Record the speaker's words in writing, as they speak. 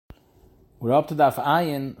We're up to Daf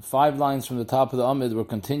Ayin, 5 lines from the top of the Amid. We're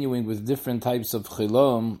continuing with different types of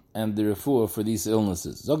chilom and the refuah for these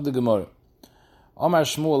illnesses. Zog the Gemara. Omar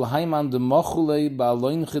Shmuel, Haiman de Mochule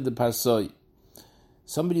Ba'aloinche de Parsoi.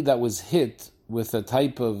 Somebody that was hit with a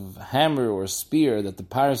type of hammer or spear that the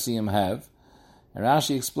Parasiim have. And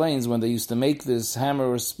Rashi explains when they used to make this hammer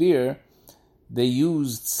or spear, they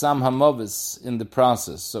used Sam Hamavis in the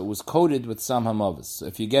process. So it was coated with Sam Hamavis. So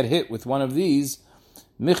if you get hit with one of these,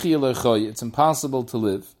 it's impossible to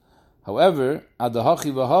live. However,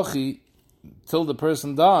 adahachi v'hachi, till the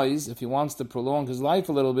person dies, if he wants to prolong his life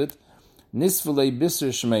a little bit, nisfulei biser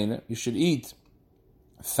shmeina, you should eat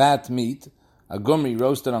fat meat, a gumri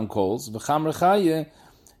roasted on coals, v'chamr chaye,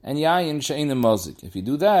 and yayin she'ena mozik. If you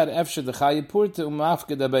do that, efshe de chaye purte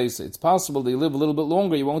umafke dabeise. It's possible that you live a little bit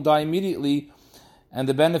longer, you won't die immediately, and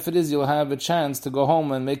the benefit is you'll have a chance to go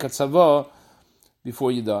home and make a tzavah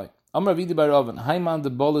before you die. Amar Vidi Bar Oven, Haiman de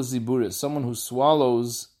Bola Ziburis, someone who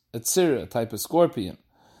swallows a tzira, a type of scorpion.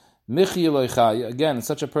 Michi Eloichaya, again,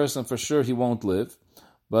 such a person for sure he won't live,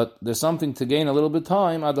 but there's something to gain a little bit of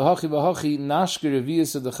time. Adahachi v'hachi nashke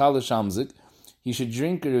revius adachal shamzik. He should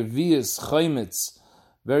drink a revius chaymitz,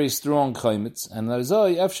 very strong chaymitz, and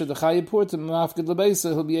Larzoi efshe dechaye purtim mafked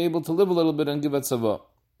lebeisa, he'll be able to live a little bit and give a tzavah.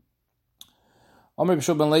 Amar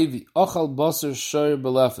B'Shua ben Levi, Ochal basar shor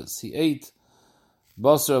belefes. He ate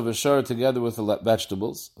basar of a shor together with the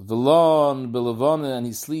vegetables. V'lon belavona, and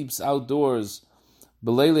he sleeps outdoors.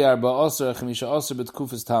 B'leili arba asar chemisha asar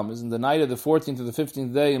b'tkufas tammuz, in the night of the 14th to the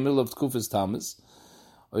 15th day, in the middle of tkufas tammuz.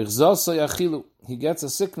 Oichzasay achilu, he gets a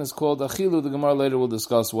sickness called achilu. The Gemara later will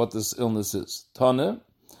discuss what this illness is. Tane,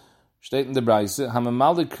 state in the Braise,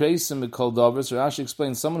 hamamalik kreisim mikol davers. Rashi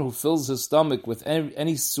explains someone who fills his stomach with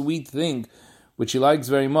any sweet thing which he likes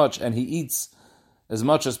very much, and he eats as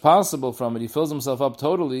much as possible from it, he fills himself up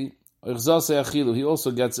totally, he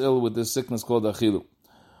also gets ill with this sickness called achilu.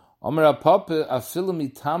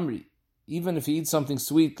 Even if he eats something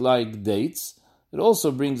sweet like dates, it also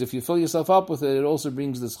brings, if you fill yourself up with it, it also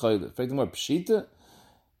brings this chayla.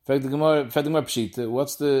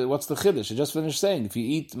 What's the chiddush? I just finished saying, if you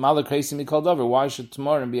eat malak kreisi mikol davar, why should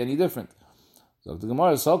tomorrow be any different? So the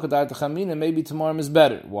Gemara is maybe tomorrow is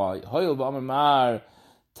better. Why?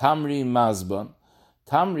 Tamri mazban.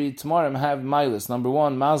 Tamri, tomorrow have milas. Number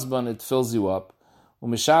one, mazban, it fills you up.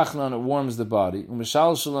 Umeshachnan, it warms the body.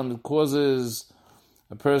 Umeshalshalan, it causes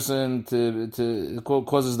a person it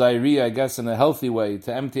causes diarrhea, I guess, in a healthy way,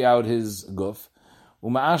 to empty out his guf.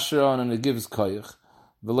 Umeashron, and it gives koyach.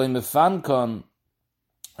 V'lei mefankon,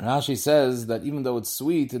 Rashi says that even though it's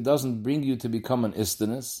sweet, it doesn't bring you to become an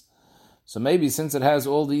istinus. So maybe since it has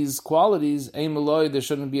all these qualities, there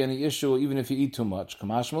shouldn't be any issue even if you eat too much.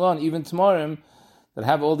 Kamash Malon, even tomorrow, that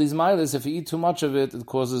have all these milas, if you eat too much of it, it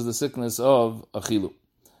causes the sickness of achilu.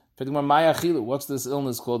 What's this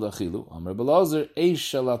illness called achilu? Amar Belazer, eish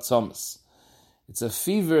shalatzomis. It's a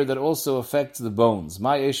fever that also affects the bones.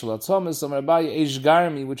 My eish shalatzomis, Amar Abaye, eish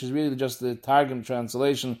garmi, which is really just the Targum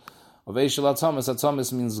translation of eish shalatzomis.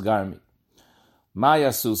 Atzomis means garmi.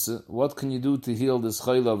 Maya Susa, what can you do to heal this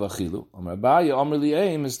chayla of achilu? Amar Abaye, Amar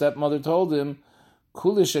Li'eim, his stepmother told him,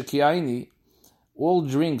 Kulish akiyaini, all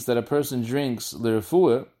drinks that a person drinks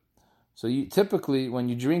l'refuah. So typically, when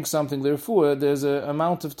you drink something l'refuah, there's an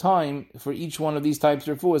amount of time for each one of these types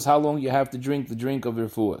of refuahs, how long you have to drink the drink of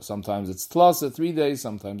refuah. Sometimes it's tlasa, 3 days,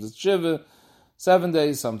 sometimes it's shiva, 7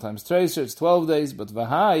 days, sometimes tracer, it's 12 days, but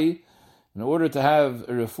vahai, in order to have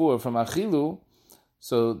a refuah from achilu,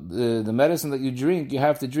 so the medicine that you drink, you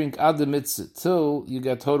have to drink ad mitzvah till you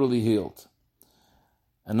get totally healed.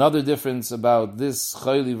 Another difference about this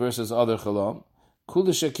chayli versus other chalam,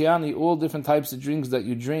 Kulishakiani, all different types of drinks that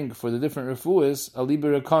you drink for the different refuahs,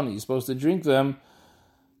 aliberakani, you're supposed to drink them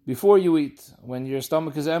before you eat, when your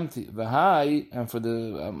stomach is empty. V'hai, and for the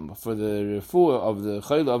refuah of the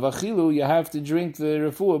chayla of achilu, you have to drink the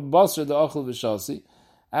refuah basar the achel v'shasi.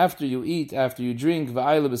 After you eat, after you drink,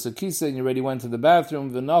 v'ayla b'sakisa, and you already went to the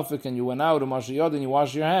bathroom, v'nafik, and you went out, u'mashiyod, and you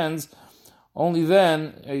wash your hands, only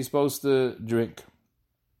then are you supposed to drink.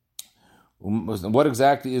 What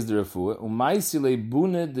exactly is the refuah? Umaisile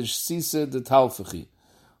bune de shsisa de talfachi.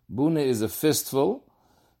 Bune is a fistful.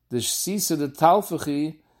 The shsisa de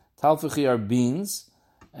talfachi are beans.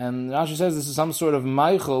 And Rashi says this is some sort of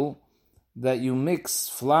meichel that you mix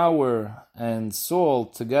flour and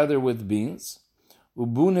salt together with beans.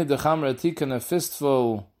 Ubune de chamratik, a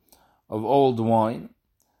fistful of old wine.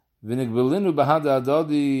 V'nigbelinu bahada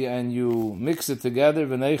adadi, and you mix it together,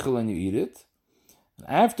 v'neichel, and you eat it.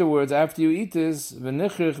 Afterwards, after you eat this,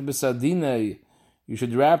 v'nichrich b'sadinei, you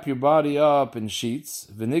should wrap your body up in sheets.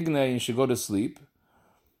 V'nignei, you should go to sleep.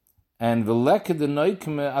 And nobody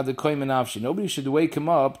should wake him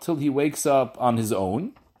up till he wakes up on his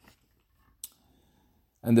own.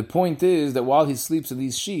 And the point is that while he sleeps in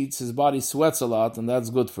these sheets, his body sweats a lot, and that's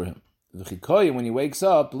good for him. When he wakes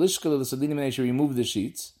up, he should remove the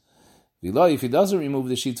sheets. If he doesn't remove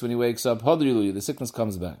the sheets when he wakes up, the sickness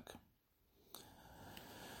comes back.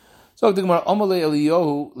 So this is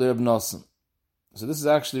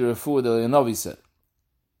actually a refuah that Leonovi said.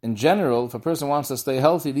 In general, if a person wants to stay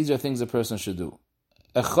healthy, these are things a person should do.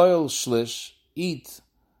 Echoil shlish, eat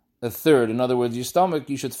a third. In other words, your stomach,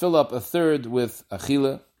 you should fill up a third with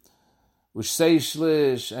achila. Ushay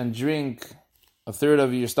shlish, and drink. A third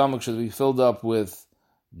of your stomach should be filled up with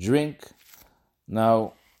drink.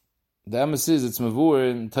 Now, the emes is, it's mavur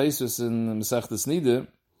in Taisus in Mesechta Nida,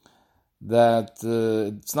 that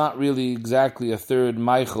it's not really exactly a third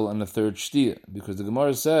Michael and a third Shtia, because the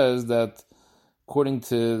Gemara says that according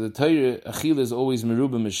to the Torah, Achil is always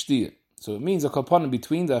Meruba Mishtia. So it means a kapanim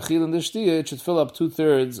between the Achil and the Shtia, it should fill up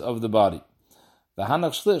 2/3 of the body. The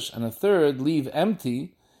Hanach Shlish and a third leave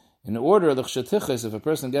empty in order, if a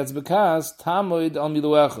person gets bekas, Tamoid al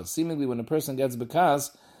Miluecha. Seemingly when a person gets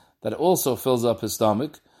bekas, that also fills up his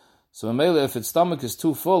stomach. So if his stomach is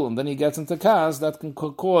too full and then he gets into kas, that can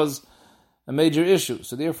cause a major issue.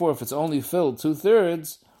 So therefore, if it's only filled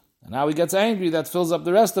 2/3, and now he gets angry, that fills up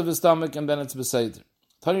the rest of his stomach, and then it's beseder.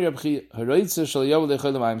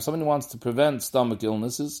 Someone wants to prevent stomach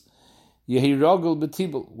illnesses.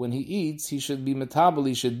 When he eats, he should be metabel.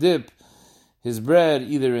 He should dip his bread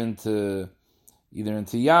either into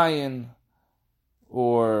yayin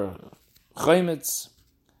or chaymitz,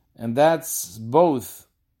 and that's both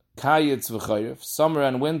kayetz v'chayif. Summer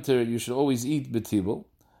and winter, you should always eat betibel.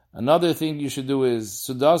 Another thing you should do is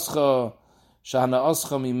sudascha shahna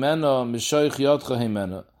ascha mimena mishoich yotcha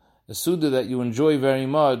himena. A suda that you enjoy very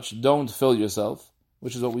much, don't fill yourself,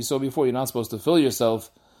 which is what we saw before. You're not supposed to fill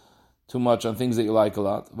yourself too much on things that you like a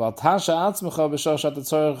lot. A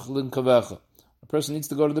person needs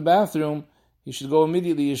to go to the bathroom, he should go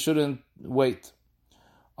immediately, he shouldn't wait.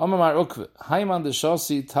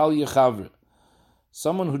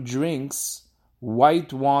 Someone who drinks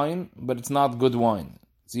white wine, but it's not good wine.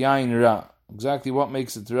 It's yain ra. Exactly what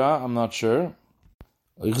makes it ra, I'm not sure.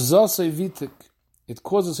 It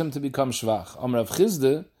causes him to become shvach.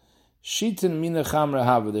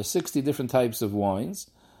 There's 60 different types of wines.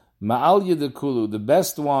 The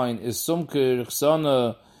best wine is sumker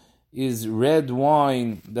chsana, is red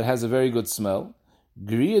wine that has a very good smell.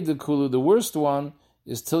 The worst one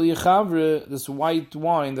is til yechavre, this white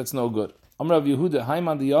wine that's no good. Amrav Yehuda,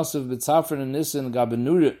 Haiman the Yosef b'tzafren and Nissen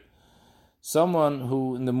gabenure. Someone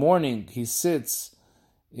who in the morning he sits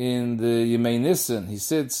in the Yemei Nissen, he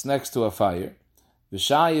sits next to a fire.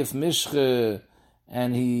 V'shayif mishche,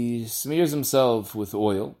 and he smears himself with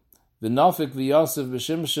oil. V'nafik v'yosef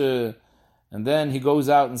b'shimshe, and then he goes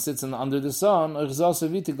out and sits under the sun.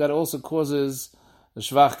 That also causes a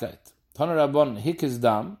shvachkeit. Taner Rabban hikis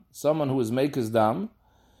dam, someone who is makis dam,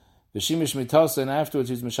 v'shimish mitasa, and afterwards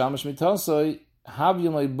he's mishamish mitasa.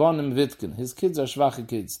 Havyum bonim vitkin. His kids are shvache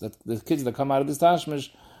kids. The kids that come out of this tashmish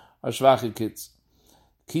are shvache kids.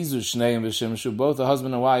 Kizu shneim v'shimshu. Both the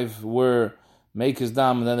husband and wife were makis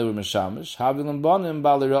dam, and then they were mishamish. Havyum bonim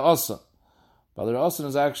balira osa. Balira osa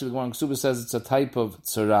is actually the one Ksuba says it's a type of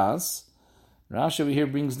tzaras. Rashi over here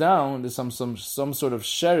brings down there's some sort of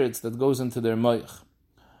sheretz that goes into their moich.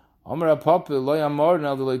 When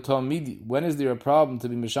is there a problem to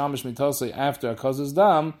be mishamish mitosei after a kaz's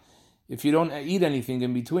dam if you don't eat anything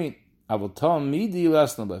in between? But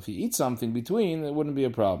if you eat something between, it wouldn't be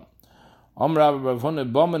a problem.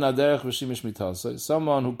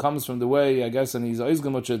 Someone who comes from the way, I guess, and he's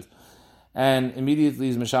oizgamuchit, and immediately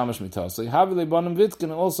he's mishamish mitosei. Havile bonim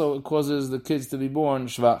vitkin, also it causes the kids to be born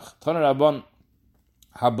shvach. Taner Rabban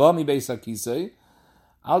habami beis hakisei.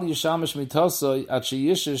 Al yishamish mitosoi at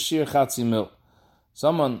sheyish shir chatzi mil.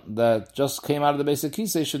 Someone that just came out of the basic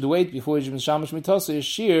kisei should wait before he yishamish mitosoi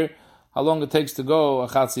shir, how long it takes to go a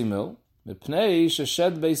chatzi mil. Mipnei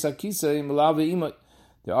sheshed beis hakisei milave imay.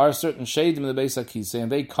 There are certain shadim in the beis hakisei,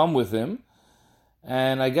 and they come with him,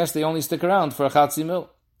 and I guess they only stick around for a chatzi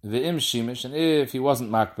mil. Ve'im shimish, and if he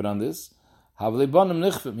wasn't makbid on this, havle bonim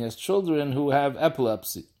nichvim, he has children who have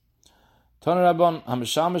epilepsy. Taner Rabban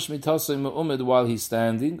hamishamish mitosei me'umid while he's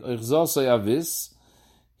standing. Oichzosei avis,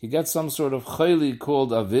 he gets some sort of chayli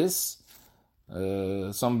called avis.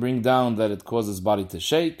 Some bring down that it causes body to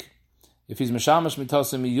shake. If he's mishamish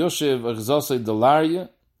mitosei miyoshiv oichzosei delaria,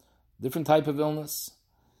 different type of illness.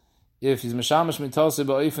 If he's mishamish mitosei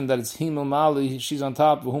ba'ofen that it's himel mali, she's on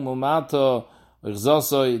top, v'humel mato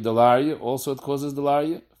oichzosei delaria, also it causes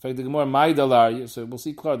delaria. fact, the Gemara, my dalarya, so we'll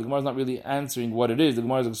see clear, the Gemara is not really answering what it is. The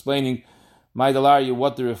Gemara is explaining, my dalarya,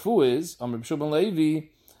 what the refu is. Amr B'Shubban Levi,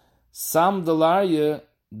 Sam dalarya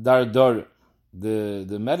dardor.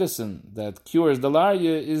 The medicine that cures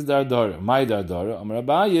dalarya is dardor. My dardor. Amr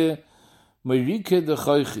Abaye, Meirike de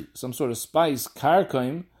choichi, some sort of spice,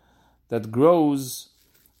 karkaim, that grows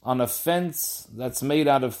on a fence that's made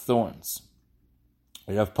out of thorns.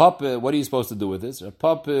 Rav Papa, what are you supposed to do with this? Rav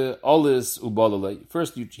Papa, olis ubalalei.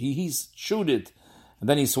 First, he chewed it, and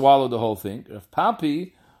then he swallowed the whole thing. Rav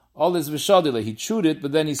Papi, olis v'shadile. He chewed it,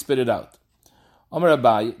 but then he spit it out. Amar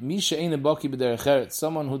Abai, misha ein baki b'derech,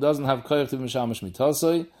 someone who doesn't have koyach to mishamash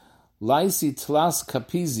mitasoi, laisi tlas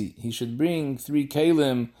kapizi. He should bring 3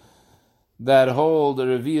 kalim that hold the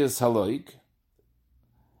revius haloik,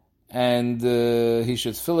 and he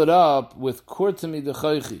should fill it up with kurtami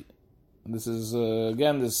dechoichi. This is,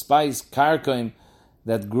 again, the spice, karkaim,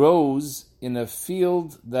 that grows in a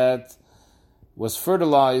field that was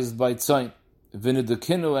fertilized by tzayin.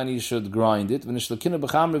 Vinidukinu, and he should grind it. Vinishlakinu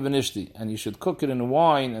b'chamre v'nishti, and he should cook it in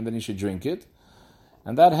wine, and then he should drink it.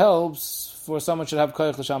 And that helps for someone should have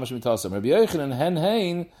koyach l'shamash mitasam. Rabbi Yochanan, hen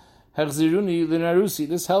hein, hechziruni l'narusi.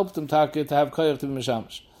 This helped him to have koyach to be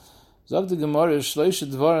mishamash. Zog the Gemara, shloisha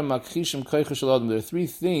dvarim makhishim koyach shel adam. There are 3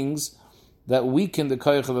 things that weaken the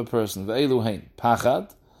koyach of a person. Ve'elu hein,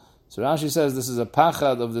 pachad. So Rashi says this is a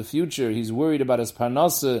pachad of the future. He's worried about his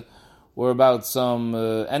parnasa or about some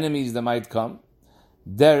enemies that might come.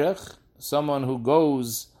 Derech, someone who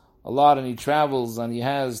goes a lot and he travels and he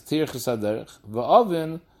has tirchas haderech.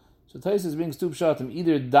 Va'avin, so Taisus brings 2 pshatim,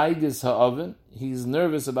 either daigis ha'avin, he's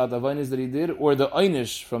nervous about the avainis that he did, or the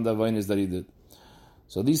einish from the avainis that he did.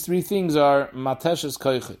 So these 3 things are mateshes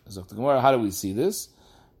koyche. So the Gemara, how do we see this?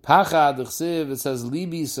 Pachad d'chsiv, it says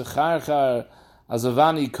libi secharchar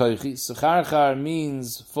azavani koychi. Secharchar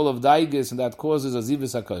means full of daigis, and that causes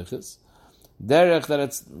azivus hakoyches. Derech, that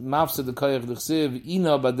it's mafsed the koyach d'chsiv,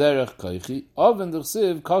 ina baderech koychi. Oven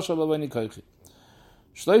d'chsiv, kashal avani koychi.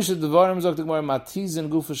 Shleisha devarim, zok the Gemara, matizin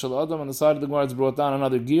gufa shel adam. On the side of the Gemara, it's brought down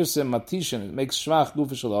another girsem, matishin. It makes shvach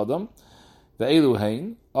gufa shel adam. Ve'elu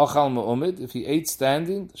hein, achal me'omid, if he ate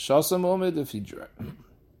standing, shasa me'omid,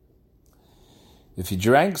 if he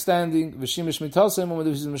drank standing, v'shimish mitase me'omid,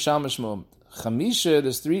 if he's mishamash me'omid. Chamisha,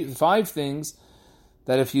 there's 5 things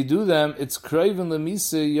that if you do them, it's kraven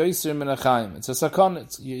lemisa yoser menachayim. It's a sakon.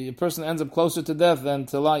 A person ends up closer to death than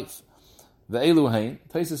to life. Ve'elu hein,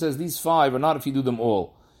 Taisa says these 5 are not if you do them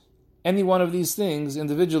all. Any one of these things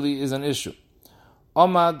individually is an issue.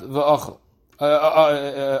 Amad v'achal.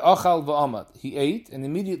 Achal v'amad. He ate and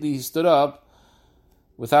immediately he stood up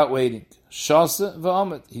without waiting. Shasa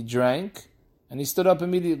v'amad. He drank and he stood up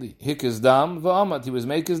immediately. Hikis dam v'amad. He was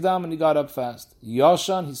make his dam and he got up fast.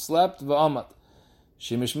 Yashan, he slept v'amad.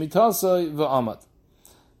 Shimish mitasai v'amad.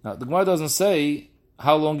 Now the Gemara doesn't say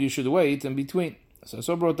how long you should wait in between.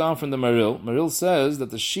 So I brought down from the Maril. Maril says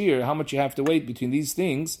that the shear, how much you have to wait between these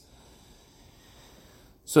things.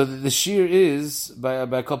 So the shear is by the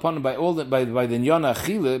Nyana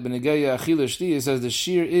Achile, Benegeya Achile Shti, it says the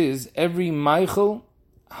shear is every Meichel,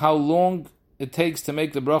 how long it takes to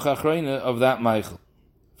make the bracha achreina of that Meichel.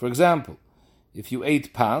 For example, if you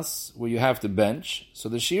ate pas, where you have to bench, so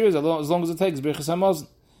the shear is as long as it takes Birchas HaMazon.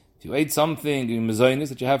 If you ate something in Mezainis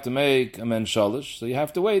that you have to make a men shalish, so you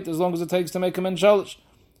have to wait as long as it takes to make a men shalish.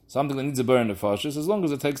 Something that needs a burn of fashes, as long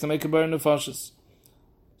as it takes to make a burn of fashes.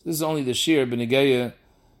 This is only the shear Benegeya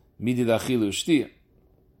Midid Achilu Shtiya.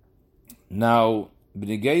 Now,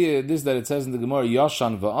 B'negeya, this that it says in the Gemara,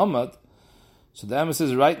 Yashan v'amad, so the Amos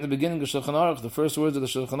says right in the beginning of Shulchan Aruch, the first words of the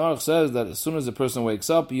Shulchan Aruch says that as soon as the person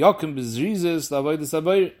wakes up, Yakim b'zrizis l'avodas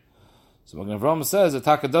habayir. So Magen Avraham says that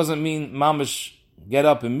Taka doesn't mean mamish get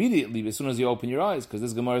up immediately as soon as you open your eyes, because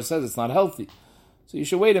this Gemara says it's not healthy. So you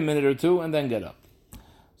should wait a minute or 2 and then get up.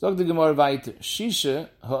 So the Gemara weiter, Shisha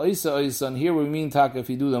ha'isa oisan, here we mean Taka if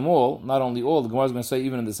you do them all, not only all, the Gemara is going to say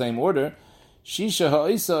even in the same order, Shisha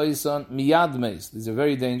ha'isa oisan miyad meis. These are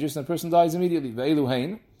very dangerous and the person dies immediately. Ve'elu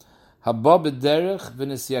hein, haba b'derech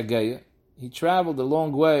v'nesyageya. He traveled a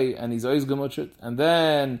long way and he's oiz gemutzet, and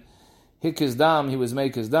then hik his dam, he was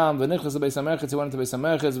make his dam, v'nichas beis hamerchetz, he went into beis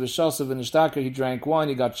hamerchetz, v'shasa v'nishtaker, he drank wine,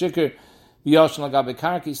 he got chicker, v'yashan lagabe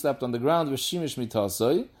karki, he slept on the ground, v'shimish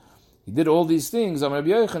mitasoi. He did all these things. Amar Rabbi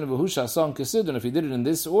Yochanan v'husha son kesidron. If he did it in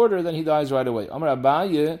this order, then he dies right away. Amar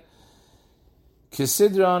Abaye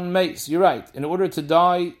kesidron meis. You're right. In order to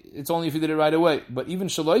die, it's only if you did it right away. But even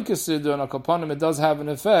shaloi kesidron akapanim, it does have an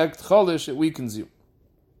effect. Cholish, it weakens you.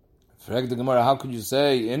 Frag the Gemara, how could you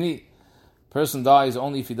say any person dies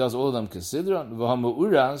only if he does all of them kesidron? V'hamu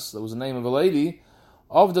uras, that was the name of a lady.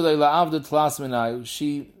 She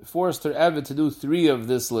forced her Eved to do 3 of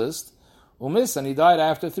this list. Umis, and he died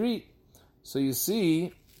after 3. So you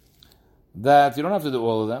see that you don't have to do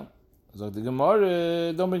all of them. So the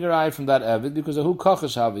Gemara, don't bring your eye from that Eved, because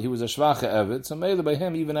he was a Shvacha Eved, so maybe by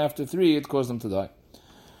him, even after 3, it caused him to die.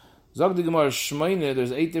 Zog the Gemara, Shmeine,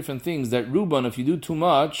 there's 8 different things that Ruban, if you do too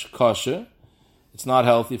much, kosher, it's not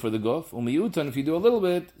healthy for the guf. Umiyutan, if you do a little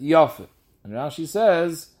bit, yafe. And Rashi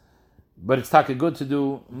says, but it's taka good to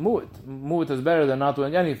do mu'it. Mu'it is better than not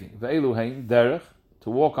doing anything. Ve'elu hein, derech, to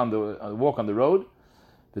walk on the road.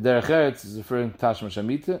 The derech eretz is referring to Tashma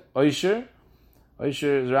Shamita. Oisher,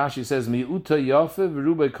 Rashi says, mi'uta yafe,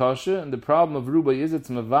 v'rubai kosher, and the problem of rubai is it's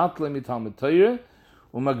mevatle mitalmid Torah,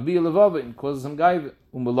 umagbi levava, it causes some gaive.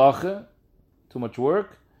 Umelacha, too much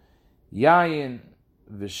work. Yayin,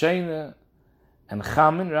 v'sheina, and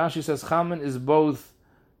chamin. Rashi says chamin is both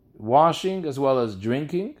washing as well as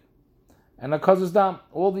drinking. And akazas dam.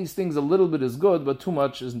 All these things, a little bit is good, but too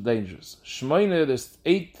much is dangerous. Shmoine, there's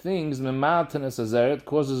 8 things, mematanes azeret,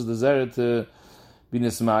 causes the zeret to be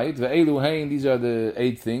nismayit. Ve'elu hein, these are the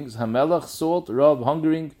 8 things. Hamelach, salt, rav,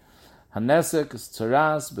 hungering. Hanesek,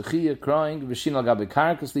 tzaras, bechia, crying. V'shin al gabe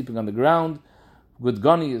karka, sleeping on the ground. Good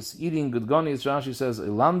gonius, eating good gonius. Rashi says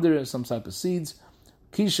elander, some type of seeds.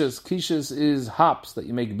 Kishas is hops that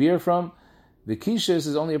you make beer from. The kishas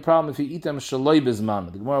is only a problem if you eat them shaloi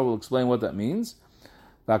bizman. The Gemara will explain what that means.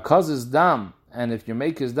 Vakaz is dam, and if you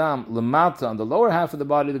make his dam lemata on the lower half of the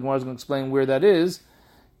body, the Gemara is going to explain where that is.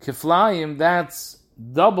 Kiflayim, that's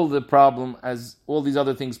double the problem as all these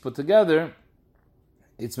other things put together.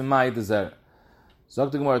 It's memai dezer.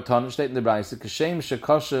 Zok the Gemara Tana, state in the Brayse, Kashem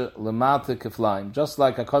shekosha lemata kiflayim. Just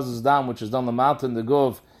like a kaz's dam, which is done lemata in the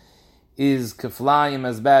gov, is kiflayim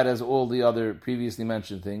as bad as all the other previously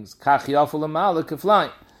mentioned things. Kach yafu lemala kiflayim.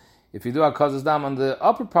 If you do a kaz's dam on the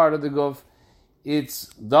upper part of the gov, it's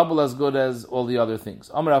double as good as all the other things.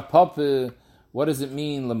 Amar Rav Papa, what does it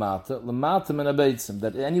mean lemata? Lemata min abeitzim,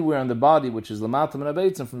 that anywhere on the body which is lemata min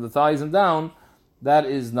abeitzim, from the thighs and down, that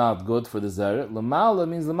is not good for the zeret. Lemala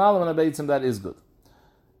means lemala min abeitzim, that is good.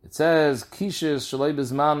 It says, Kishas shalei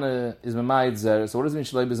bizmane is memayit zeret. So what does it mean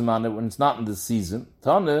shalei bizmane when it's not in the season?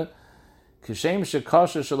 Tane, Kishem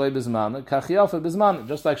shekasha shalei bizmane, kachiyafa bizmane.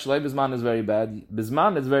 Just like shalei bizmane is very bad,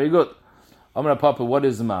 bizmane is very good. Amar Papa, what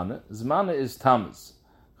is zmane? Zmane is tamas.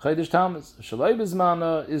 Chodesh tamas. Shalei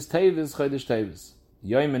bizmane is tevis, chodesh tevis.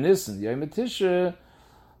 Yoim enissen, yoim etisha,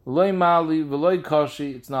 loy mali, v'loy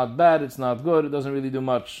kashi. It's not bad, it's not good, it doesn't really do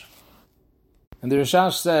much. And the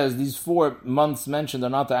Rishash says these 4 months mentioned are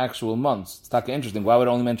not the actual months. It's taka interesting. Why would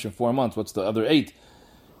it only mention 4 months? What's the other 8?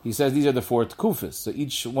 He says these are the 4 tkufis. So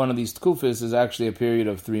each one of these tkufis is actually a period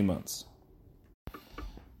of 3 months.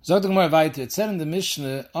 Zog the Gemara weiter. It said in the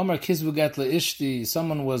Mishnah, Omar kizvu get le'ishti,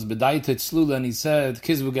 someone was bedaitet slula, and he said,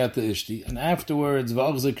 kizvu get le'ishti. And afterwards,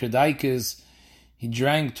 v'ogzer kredaikis, he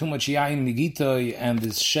drank too much yain migitoi, and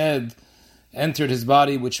this shed entered his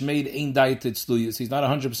body, which made ein daitet sluyas. He's not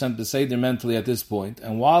 100% beseder mentally at this point.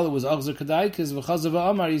 And while it was ogzer kredaikis, v'chazav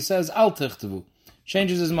Omar, he says, al techtavu.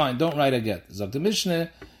 Changes his mind, don't write a get. Zog the Mishnah,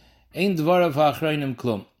 ein dvarav ha'achreinim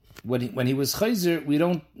klum. When he was chayzer, we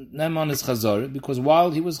don't name on his chazar, because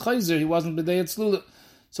while he was chayzer, he wasn't b'dayat slula.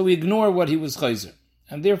 So we ignore what he was chayzer.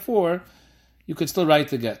 And therefore, you could still write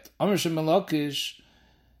the get. Amr Shem Melakish,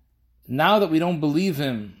 now that we don't believe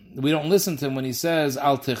him, we don't listen to him when he says,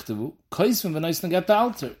 al tichtavu, kaisvim v'nois get the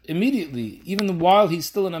altar. Immediately, even while he's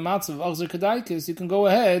still in a matzav of achzer kedaikis, you can go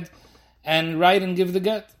ahead and write and give the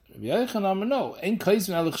get. No,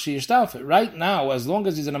 right now, as long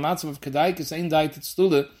as he's in a matzav of kedaikis, ain't daitet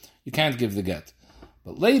slula, you can't give the get.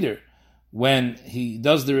 But later, when he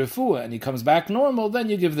does the refuah and he comes back normal, then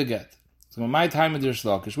you give the get. So my time with Rish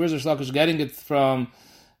Lakish, where's Rish Lakish getting it from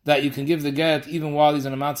that you can give the get even while he's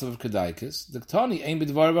in a matzav of kedaikis? The Ktani ain't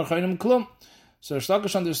b'dvar v'chayim klum. So Rish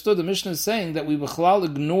Lakish understood the Mishnah is saying that we b'chalal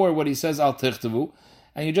ignore what he says al tichtavu,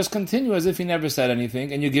 and you just continue as if he never said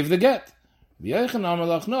anything, and you give the get.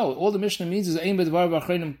 No, all the Mishnah means is ein b'dvar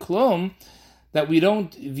v'chayim klum, that we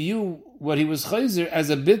don't view what he was chayzer as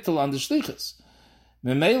a bittul on the shlichus.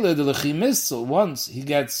 Memele de lechimisel, once he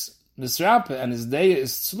gets misrapa and his day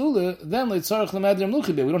is tzlula, then leitzarach lemedrim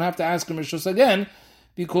luchibe. We don't have to ask him rishus again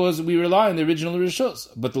because we rely on the original rishus.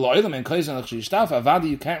 But the lo'ilam and kaizen lechshishtafa, avadi,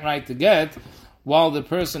 you can't write the get while the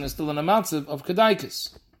person is still in a matzav of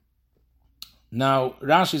kedaikis. Now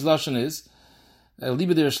Rashi's lashon is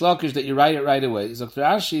libe the Rish Lakish that you write it right away. Zok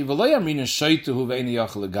Rashi v'lo yamrina shaytuhu ve'eni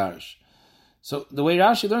yachal legarish. So the way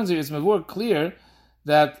Rashi learns it, it's more clear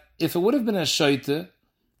that if it would have been a shaita,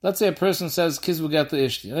 let's say a person says kizvu get the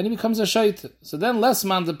ishti, and then he becomes a shaita. So then less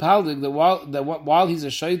man the paldig that while he's a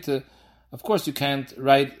shaita of course you can't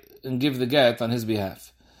write and give the get on his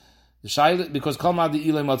behalf. The shaila, because kol ma'adi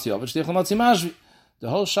ilay matzi ovet, shliach l'matzi mashvi. The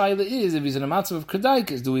whole shaila is, if he's in a matzav of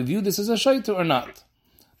kedaikis, do we view this as a shaita or not?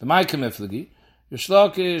 The Maika Miflagi, Rish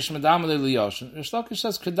Lakish Medamale Liyoshin. Rish Lakish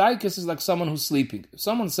says kedaikis is like someone who's sleeping. If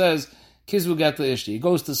someone says kiz will get the ishti, he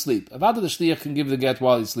goes to sleep. Avada the shliach can give the get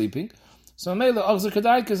while he's sleeping. So Mela Ochzer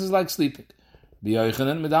kedaikis is like sleeping.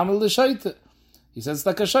 B'yoichanan Medamale Lishaita. He says it's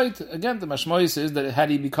like a shaita. Again, the mashmois is that had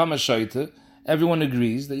he become a shaita, everyone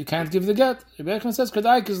agrees that you can't give the get. Rabbi Yochanan says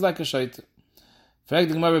kedaikis is like a shaita. Why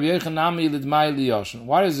does Rabbi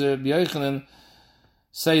Yochanan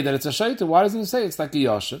say that it's a shaita? Why doesn't he say it's like a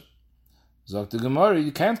yashin? Zok the Gemara,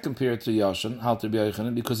 you can't compare it to yashin, halt Rabbi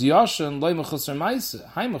Yochanan, because yashin loy mechusar ma'aseh,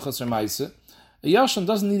 hay mechusar ma'aseh. A yashin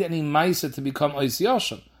doesn't need any ma'aseh to become ois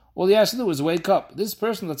yashin. All he has to do is wake up. This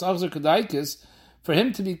person that's achzer kedaikis, for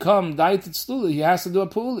him to become daitit stula, he has to do a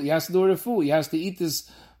pool, he has to do a refu, he has to eat this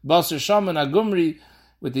basar shaman agumri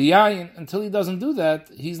with the yayin. Until he doesn't do that,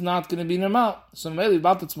 he's not going to be normal. So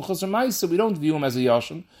we don't view him as a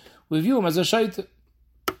yashin, we view him as a shaita.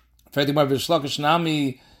 Why doesn't Rish Lakish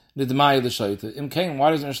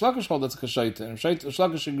hold that's a shaita? And Rish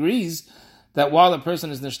Lakish agrees that while a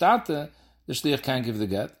person is nishtata, the shliach can't give the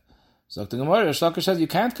get. So the Gemara, Rish Lakish says you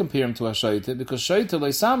can't compare him to a shaita because shaita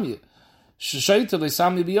leisamya. Shaita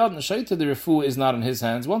leisamya biyad. Shaita, the refu is not in his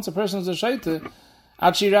hands. Once a person is a shaita,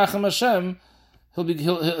 achi rachem Hashem,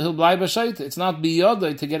 he'll bly b'shaita. It's not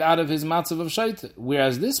biyodai to get out of his matzav of shaita.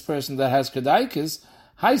 Whereas this person that has kedaikis,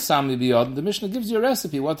 hai sami biyod, the Mishnah gives you a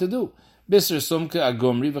recipe what to do. Bisr sumke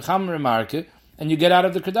agumri v'cham remarke, and you get out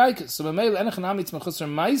of the kedaikis. So b'meil enechanami it's mechusar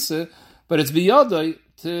ma'aseh, but it's biyodai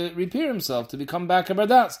to repair himself, to become back a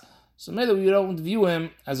bardas. So maybe we don't view him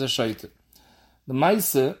as a shaita. The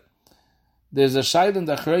ma'aseh, there's a shaila in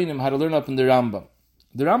the Achreinim how to learn up in the Rambam.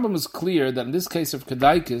 The Rambam is clear that in this case of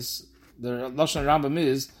kedaikis, the Lashon Rambam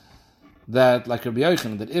is that, like Rabbi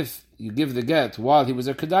Yochanan, that if you give the get while he was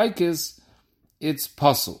a kedaikis, it's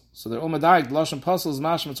puzzle. So the Omadayik, Lashon puzzle is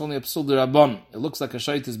mashma, it's only a psul derabon. It looks like a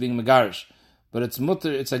shait is being megarish, but it's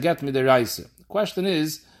mutter, it's a get midiraisa. The question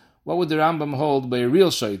is, what would the Rambam hold by a real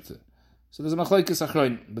shait? So there's a machlokes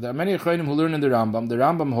achronim, but there are many achronim who learn in the Rambam. The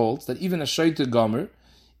Rambam holds that even a shait gomer,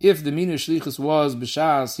 if the minu shlichus was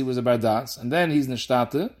b'shas, he was a bardas, and then he's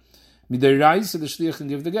neshtate, midiraisa the shlich can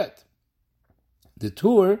give the get. The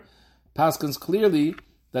Tur paskins clearly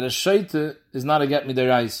that a shaita is not a get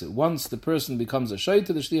midiraisa. Once the person becomes a shaita,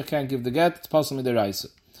 the shliach can't give the get, it's possible midiraisa.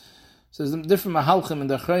 So there's different mahalchim in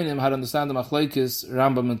the achreinim how to understand the machlokes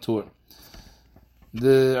Rambam and Tur.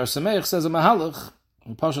 The Arsameich says a mahalach,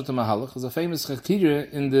 in Pashat Mahalach, is a famous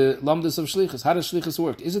chakira in the lamdas of shlichus. How does shlichus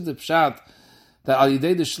work? Is it the pshat that al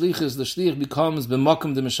yidei the shlichus, the shlich becomes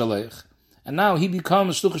b'makom de mishalech, and now he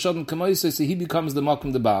becomes shluchus adam kamoisei, so he becomes the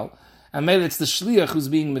makom de baal, and maybe it's the shliach who's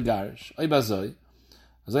being megarish. Oibazoi,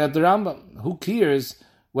 as I had the Rambam, who cares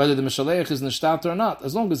whether the mishalech is nishtat or not?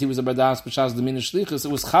 As long as he was a bardas b'shas the min shlichus, it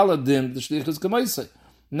was chaladim the shlichus kamoisei.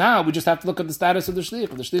 Now we just have to look at the status of the shlich.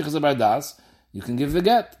 If the shlich is a bardas, you can give the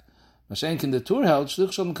get. Mashenk in the Tur held,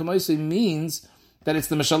 Shluch Shalom Kamoisei means that it's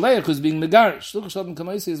the Meshaleach who's being megarish. Shluch Shalom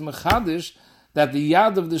Kamoisei is mechadish that the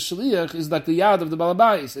yad of the Shliach is like the yad of the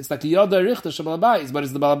Balabais. It's like the yad Arichta Shabalabais, but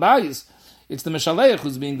it's the Balabais. It's the Meshaleach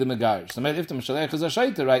who's being the megarish. So if the Meshaleach is a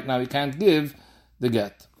shaita right now, he can't give the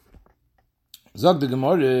get. Zog the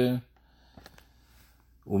Gemara,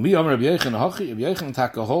 Umi Omer Rabbi Yochanan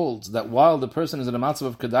Taka holds that while the person is in a matzav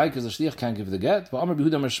of kedaikis, the shliach can't give the get. But Omer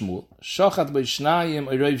B'Yehuda Omer Shmuel, Shochat by Shnayim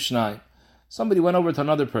or Roiv Shnayim. Somebody went over to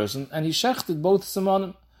another person and he shechted both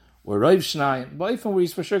simonim or Roiv Shnayim, both where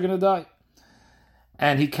he's for sure going to die.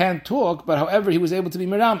 And he can't talk, but however he was able to be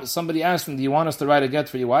miram. Somebody asked him, "Do you want us to write a get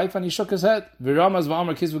for your wife?" And he shook his head. V'Ramaz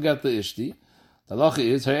v'Omer Kiz v'Get the Ishti. The halacha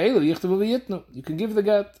is Ha'elu Yichtavu v'Yitnu. You can give the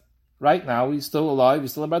get right now. He's still alive.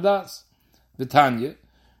 He's still a bardas. V'Tanya.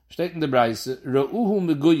 Steht in the Braise, Ra'uhu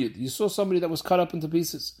meguyid. You saw somebody that was cut up into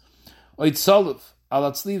pieces. Oitzolov,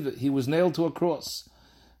 alatzliva. He was nailed to a cross.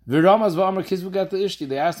 V'Ramaz v'Amar Kiz v'Get the Ishti.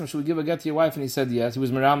 They asked him, should we give a get to your wife? And he said yes. He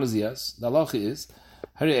was Meramaz yes. The halacha is,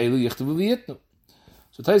 Ha'elu yichtavu v'yitnu.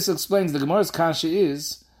 So Taisa explains, the Gemara's kasha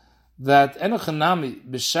is that Enochanami,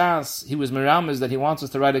 b'shas, he was Meramaz that he wants us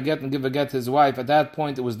to write a get and give a get to his wife. At that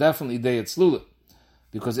point, it was definitely Deyat Slula.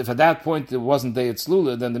 Because if at that point it wasn't Deyat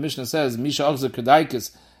Slula, then the Mishnah says, Misha Ochzer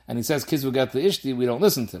Kedaikis, and he says, Kiz will get the Ishti, we don't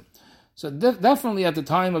listen to him. So definitely at the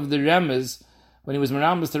time of the Remez, when he was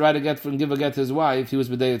Merambas to write a get and give a get to his wife, he was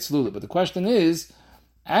B'dei Tzlula. But the question is,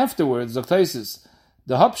 afterwards, Zoktaisis,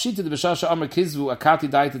 the hop sheet of the B'shasha Amar Kizvu, Akati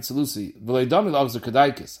Daita Tzlusi, V'leidami L'Ogzer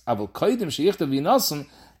Kedaikis, Aval Koidim Sheyichta V'inasan,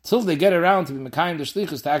 till they get around to be Mekayim the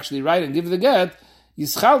Shlichus to actually write and give the get,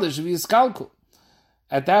 Yischalish v'yiskalku.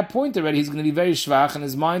 At that point already, he's going to be very shvach, and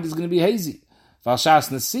his mind is going to be hazy. Valshas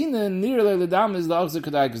nesina nirle ledam is the achzer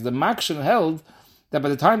kedaikus. The Makshan held that by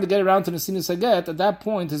the time they get around to nesina saget, at that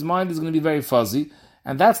point his mind is going to be very fuzzy,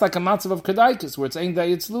 and that's like a matzav of kedaikus, where it's ein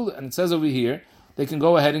dayit tzlula. And it says over here they can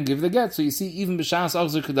go ahead and give the get. So you see, even b'shas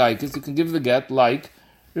achzer kedaikus, you can give the get like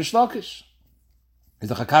Rish Lakish. Is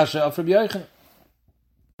the chakasha of Rabbi Yochanan.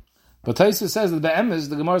 But Tosfos says that the emes,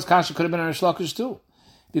 the Gemara's kasha could have been a Rish Lakish too.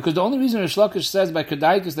 Because the only reason Rish Lakish says by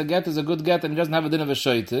Kedaikus the get is a good get and he doesn't have a din of a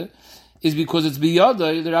shaita is because it's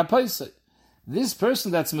biyadai the rapaisai. This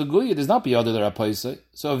person that's meguyed is not biyadai the rapaisai.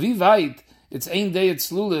 So if vivait, it's ein day it's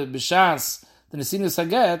slula b'shas the nesina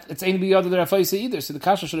saget, it's ein biyadai the rapaisai either. So the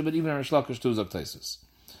kasha should have been even a Rish Lakish too, Zok Tosfos.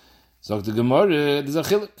 Zok the Gemara, there's a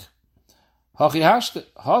chilik. Hachi hashte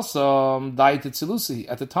hasam dayit tzilusi.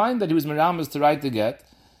 At the time that he was meramas to write the get,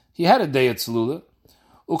 he had a day at tzlula.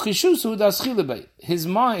 His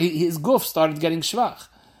mind, his guf started getting shvach.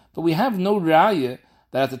 But we have no raya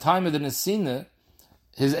that at the time of the nesina,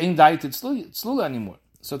 his ain't dieted tzlula anymore.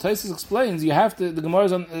 So Tosfos explains, you have to, the Gemara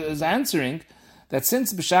is answering that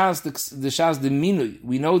since b'shas the shas the minui,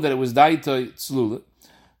 we know that it was dieted tzlula.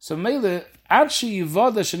 So mele adshi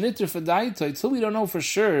yivada shenitrafa dieted, till we don't know for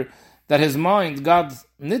sure that his mind got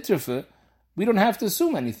nitrafa, we don't have to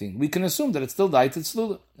assume anything. We can assume that it's still dieted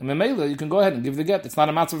tzlula. And memela, you can go ahead and give the get. It's not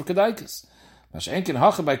a matter of kedaikus. Mashenkin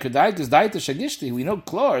hacha by kedaikus dieted shagishti. We know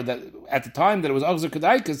clear that at the time that it was achzer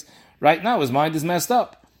kedaikus, right now his mind is messed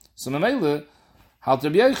up. So memela, halt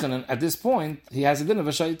Rabbi Yochanan, at this point he has a din of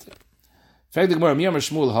a shaita.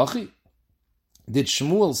 Shmuel hachi. Did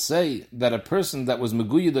Shmuel say that a person that was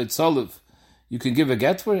meguyed tzoluv, you can give a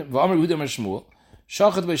get for him? V'amar Yehuda Shmuel.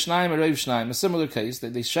 Shachat b'shnayim areiv shnayim, a similar case,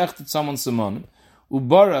 that they shechted someone's simonim,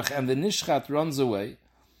 ubarach, and the nishchat runs away,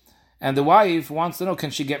 and the wife wants to know, can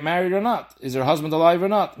she get married or not? Is her husband alive or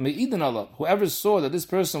not? Me'idin alav. Whoever saw that this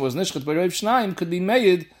person was nishchat b'areiv shnayim could be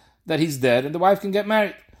made that he's dead, and the wife can get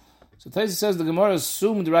married. So Tosfos says the Gemara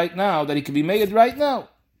assumed right now that he could be made right now.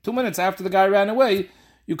 2 minutes after the guy ran away,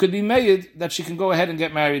 you could be made that she can go ahead and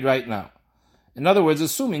get married right now. In other words,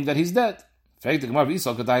 assuming that he's dead.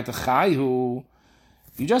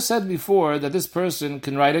 You just said before that this person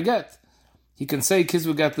can write a get. He can say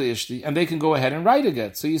kizvu get li'ishti, and they can go ahead and write a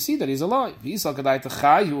get. So you see that he's alive. You can write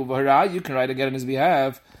a get on his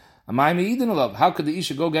behalf. How could the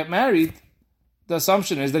Isha go get married? The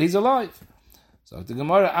assumption is that he's alive. So the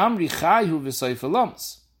Gemara Amri Chayu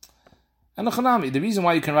v'Seifelamas. And the reason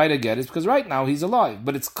why you can write a get is because right now he's alive.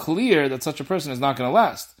 But it's clear that such a person is not going to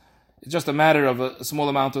last. It's just a matter of a small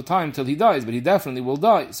amount of time till he dies, but he definitely will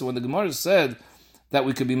die. So when the Gemara said that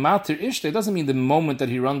we could be matir ishte, it doesn't mean the moment that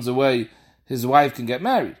he runs away, his wife can get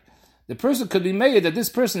married. The person could be made that this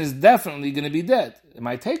person is definitely going to be dead. It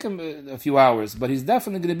might take him a few hours, but he's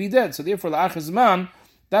definitely going to be dead. So therefore, man,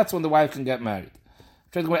 that's when the wife can get married.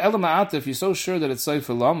 If you're so sure that it's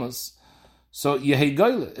Sefer Lamas, so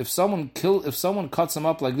if someone cuts him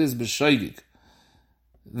up like this, b'shoigig,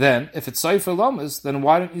 then if it's Sefer Lamas, then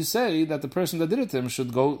why don't you say that the person that did it to him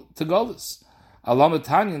should go to Golis?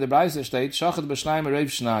 Alamatani in the Brayse state, Shachat b'shnayim areiv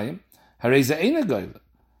shnayim, harei ze'ena goyle.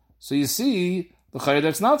 So you see, the Chayr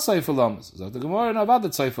that's not Sefer Lamas. So the Gemara navad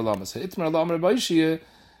that Sefer Lamas. Hitmer Allah Amar Baishiyeh,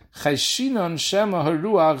 chayshinon shema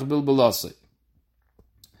haruach bilbalasei.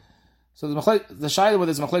 So the Shayla whether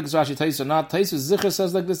it's Machlekes Rashi Tais or not, Tais Zichar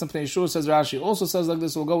says like this, and Pnei Shur says Rashi also says like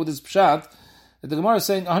this. We'll go with this pshat that the Gemara is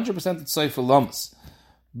saying 100% it's Sefer Lamas.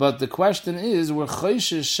 But the question is, where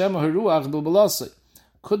chayshish shema haruach bilbalasei.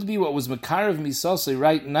 Could be what was Mekarev Misase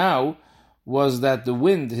right now was that the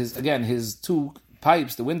wind, his two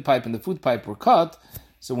pipes, the windpipe and the food pipe were cut.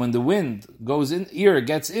 So when the wind goes in,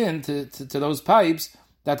 gets into to those pipes,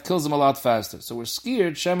 that kills them a lot faster. So we're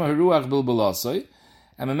scared, Shema Haruach Bilbalasai,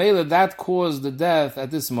 and Mamela, that caused the death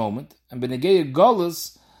at this moment. And Benegeya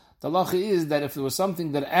Golas, the halacha is that if there was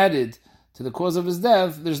something that added to the cause of his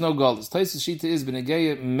death, there's no Golas. Taisa Shita is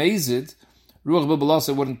Benegeya Mezid, Ruach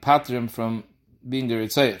Bilbalasai wouldn't patter him from being a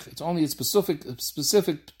Ritzeich. It's only a specific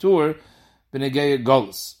P'tur B'negei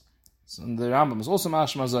Golos. So the Rambam is also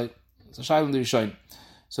Mashma Zay. It's a Shail in the Rishonim.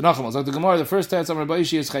 So Nachum, like the Gemara, the first teretz Amar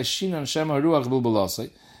Ba'ishi is Chayshin and Shema Haruach Bilbalasai.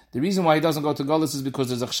 The reason why he doesn't go to Golos is because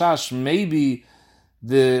there's a Chash, maybe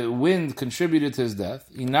the wind contributed to his death.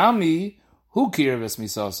 Inami, who kirves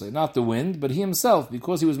misasai? Not the wind, but he himself,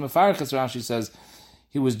 because he was Mefarches, Rashi says,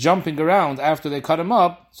 he was jumping around after they cut him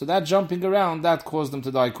up, so that jumping around, that caused him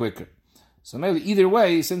to die quicker. So maybe either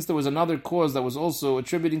way, since there was another cause that was also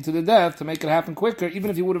attributing to the death, to make it happen quicker, even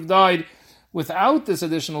if he would have died without this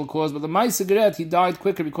additional cause, but the Mai Cigarette, he died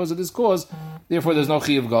quicker because of this cause, therefore there's no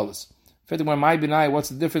Chi of Golis. What's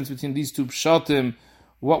the difference between these two pshatim?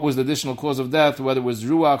 What was the additional cause of death, whether it was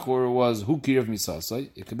ruach or it was hukir of misasai?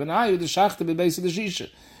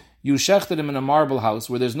 You shechted him in a marble house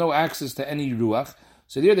where there's no access to any ruach.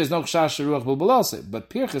 So there's no chash ruach bulbalase, but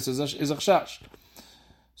pirchas is a chash.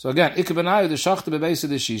 So again, ikabenayu the shachte bebeisa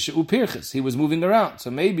the shisha u pirchas. He was moving around,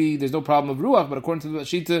 so maybe there's no problem of ruach, but according to the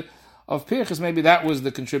shita of pirchas, maybe that was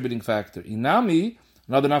the contributing factor. Inami,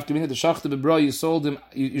 another nafkamina, the shachte bebra, you sold him,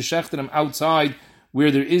 you shechted him outside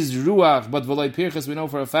where there is ruach, but v'lay pirchas, we know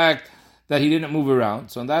for a fact that he didn't move around.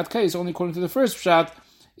 So in that case, only according to the first pshat,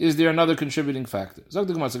 is there another contributing factor. Zog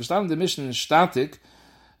the Gemara, the mission is static.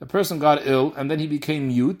 A person got ill, and then he became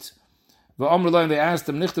mute. And they asked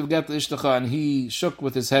him, Nichtav get l'ishtacha, and he shook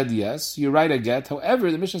with his head, yes, you write a get. However,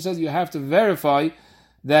 the mission says you have to verify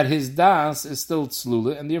that his das is still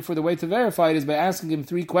tzlula, and therefore the way to verify it is by asking him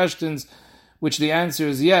 3 questions which the answer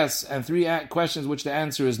is yes, and 3 questions which the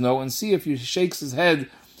answer is no, and see if he shakes his head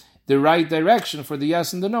the right direction for the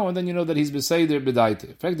yes and the no, and then you know that he's beseder bedaite.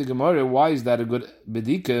 In fact, the Gemara, why is that a good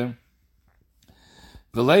bedika?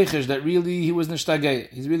 V'leichish, that really he was nishtagei.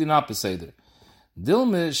 He's really not beseder.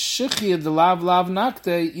 Dilme shichya de lav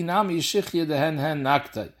nakte, inami shichya de hen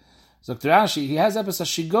nakte. So Rashi, he has epis a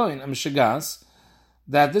shigoin, a mishagas,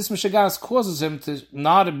 that this mishagas causes him to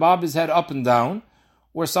nod and bob his head up and down,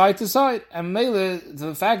 or side to side. And mele,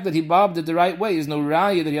 the fact that he bobbed it the right way is no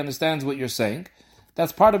raya that he understands what you're saying.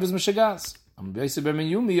 That's part of his mishagas.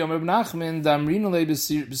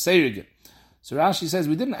 So Rashi says,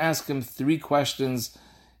 we didn't ask him 3 questions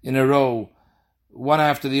in a row, one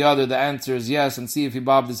after the other, the answer is yes, and see if he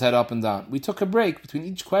bobbed his head up and down. We took a break between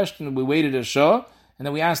each question, and we waited a shah, and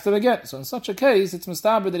then we asked him again. So in such a case, it's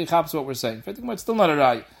mustaber that he chaps what we're saying. It's still not a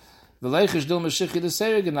rai. Maybe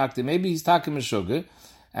he's taking meshuggah,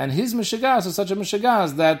 and his meshuggahs is such a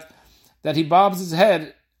meshuggahs that he bobs his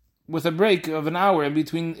head with a break of an hour in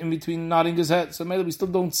between nodding his head. So maybe we still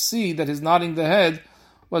don't see that his nodding the head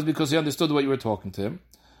was because he understood what you were talking to him.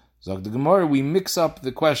 Zog the Gemara, we mix up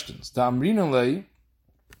the questions.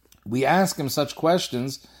 We ask him such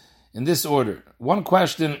questions in this order. One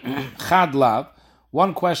question, chad lav,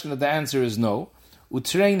 one question that the answer is no.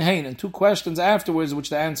 Utrein hein, and 2 questions afterwards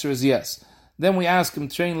which the answer is yes. Then we ask him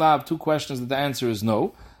trein lav, 2 questions that the answer is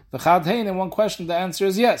no. The chad hein, and 1 question the answer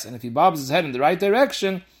is yes. And if he bobs his head in the right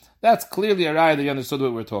direction, that's clearly a raya that he understood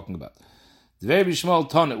what we're talking about. The very bishmal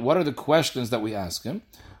tonnet, what are the questions that we ask him?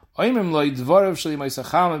 Oimim loy dvorav shli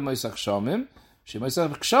moisachamim moisachshamim, she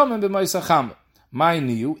moisachshamim b'moisachamim. My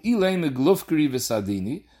niu, ilay meglufkri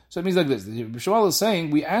v'sadini. So it means like this. The Bishmal is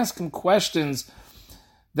saying, we ask him questions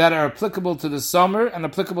that are applicable to the summer and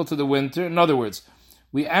applicable to the winter. In other words,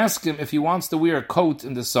 we ask him if he wants to wear a coat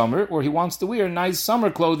in the summer or he wants to wear nice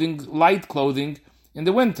summer clothing, light clothing in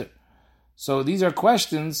the winter. So these are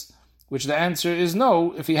questions which the answer is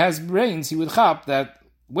no. If he has brains, he would chop that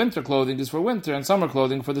winter clothing is for winter and summer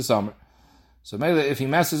clothing for the summer. So maybe if he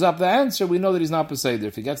messes up the answer, we know that he's not beseder.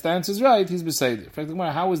 If he gets the answers right, he's beseder. In fact,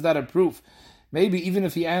 how is that a proof? Maybe even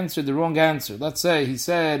if he answered the wrong answer. Let's say he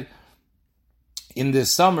said, in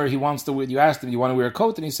this summer, he wants to wear, you asked him, you want to wear a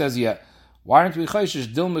coat? And he says, yeah. Why aren't we chayshish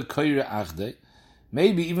dilme koire achde?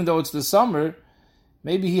 Maybe even though it's the summer,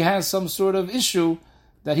 maybe he has some sort of issue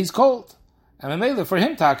that he's cold. And maybe for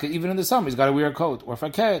him, taka, even in the summer, he's got to wear a coat. Or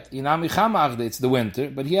faket, inami chama achde, it's the winter,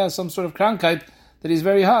 but he has some sort of krankheit that he's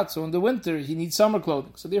very hot. So in the winter, he needs summer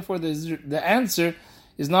clothing. So therefore, the answer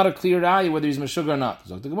is not a clear eye whether he's meshug or not.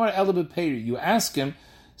 So the Gemara elabit peri, you ask him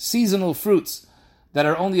seasonal fruits that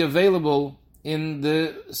are only available in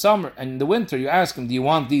the summer, and in the winter you ask him, do you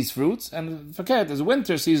want these fruits? And forget, there's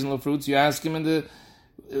winter seasonal fruits. You ask him in the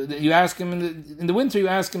winter you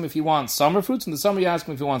ask him if he wants summer fruits. In the summer you ask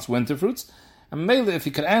him if he wants winter fruits. And maybe if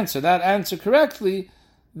he could answer that answer correctly,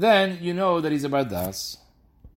 then you know that he's a bardas.